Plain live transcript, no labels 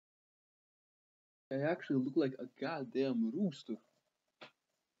I actually look like a goddamn rooster.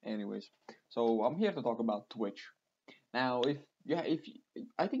 Anyways, so I'm here to talk about Twitch. Now, if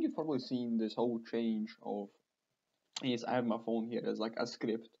I think you've probably seen this whole change of. Yes, I have my phone here as like a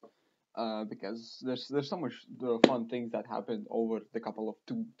script. Because there's so much fun things that happened over the couple of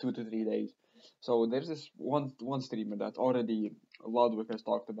two to 3 days. So there's this one streamer that already Ludwig has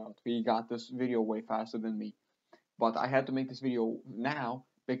talked about. He got this video way faster than me, but I had to make this video now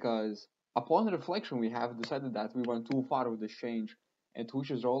because upon reflection we have decided that we went too far with this change, and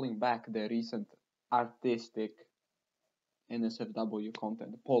Twitch is rolling back the recent artistic NSFW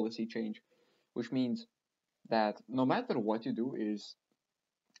content policy change, which means that no matter what you do is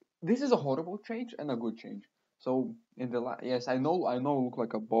this is a horrible change and a good change. So in the yes, I know, look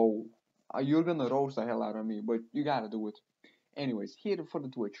like a bowl. You're gonna roast the hell out of me, but you gotta do it. Anyways, here for the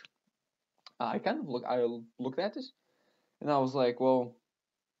Twitch, I looked at this and I was like, well,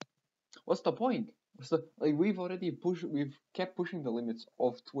 what's the point? What's the like? We've kept pushing the limits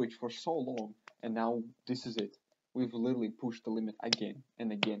of Twitch for so long, and now this is it. We've literally pushed the limit again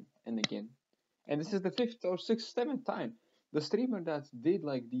and again and again, and this is the fifth or sixth, seventh time. The streamer that did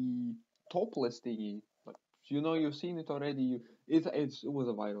like the topless thingy, like you've seen it already. It was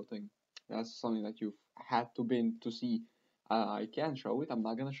a viral thing. That's something that you've had to been to see. I can't show it. I'm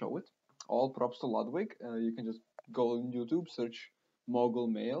not gonna show it. All props to Ludwig. You can just go on YouTube, search mogul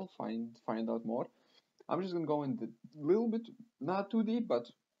male, find out more. I'm just gonna go in the little bit, not too deep, but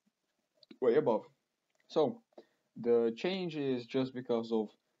way above. So the change is just because of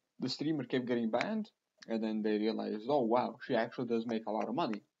the streamer kept getting banned, and then they realized, oh wow, she actually does make a lot of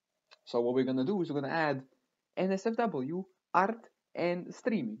money. So what we're gonna do is we're gonna add NSFW, art, and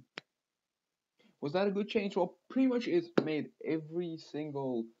streaming. Was that a good change? Well, pretty much it made every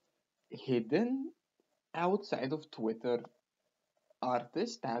single hidden outside of Twitter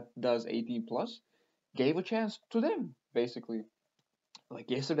artist that does 18 plus gave a chance to them, basically. Like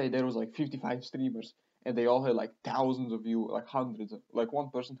yesterday there was like 55 streamers and they all had like thousands of views, like hundreds of, like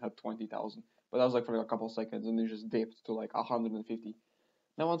one person had 20,000, but that was like for a couple of seconds and it just dipped to like 150.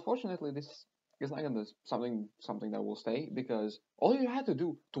 Now unfortunately this is not gonna something that will stay, because all you had to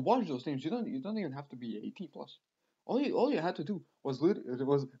do to watch those streams, you don't even have to be 18 plus. All you had to do was literally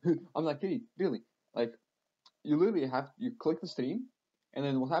was I'm like, hey, really, like you click the stream, and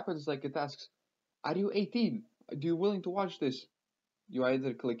then what happens is like it asks, are you 18? Do you willing to watch this? You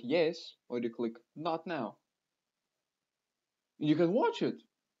either click yes or you click not now. You can watch it.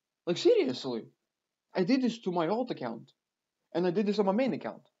 Like seriously. I did this to my alt account. And I did this on my main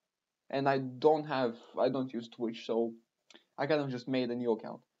account. And I don't use Twitch, so I kind of just made a new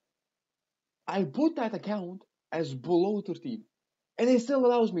account. I put that account as below 13. And it still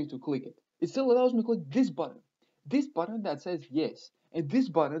allows me to click it. It still allows me to click this button. This button that says yes. And this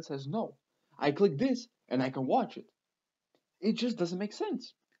button says no. I click this and I can watch it. It just doesn't make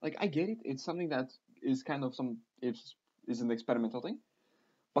sense. Like I get it. It's something that is kind of is an experimental thing.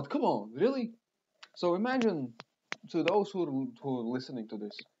 But come on, really? So imagine, to those who are listening to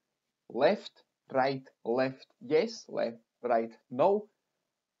this, left, left, yes, left, right, no.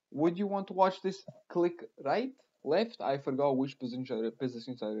 Would you want to watch this? Click right, left. I forgot which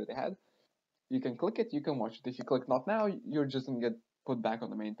positions I already had. You can click it. You can watch it. If you click not now, you're just gonna get put back on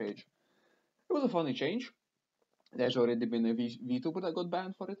the main page. It was a funny change. There's already been a VTuber that got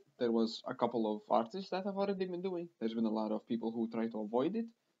banned for it. There was a couple of artists that have already been doing. There's been a lot of people who try to avoid it.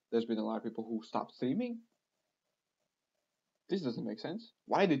 There's been a lot of people who stopped streaming. This doesn't make sense.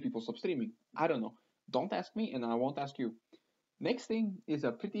 Why did people stop streaming? I don't know. Don't ask me, and I won't ask you. Next thing is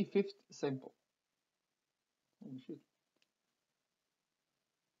a pretty fifth simple. Holy shit.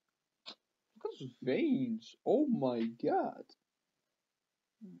 Look at those veins. Oh my god.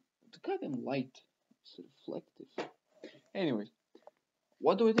 The goddamn light. It's reflective. Anyways,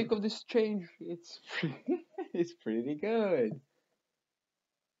 what do I think of this change? It's pretty good.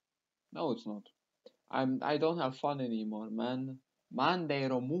 No, it's not. I don't have fun anymore, man. Man, they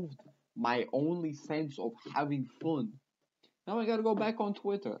removed my only sense of having fun. Now I gotta go back on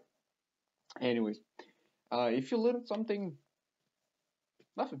Twitter. Anyways, if you learned something,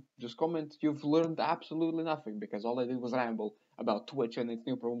 nothing. Just comment. You've learned absolutely nothing, because all I did was ramble about Twitch and its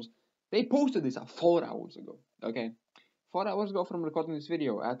new problems. They posted this 4 hours ago. Okay, 4 hours ago from recording this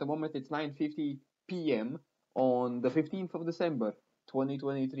video. At the moment, it's 9:50 p.m. on the 15th of December,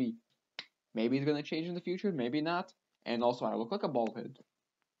 2023. Maybe it's gonna change in the future, maybe not. And also, I look like a bald head.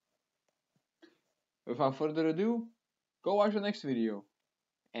 Without further ado, go watch the next video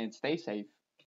and stay safe.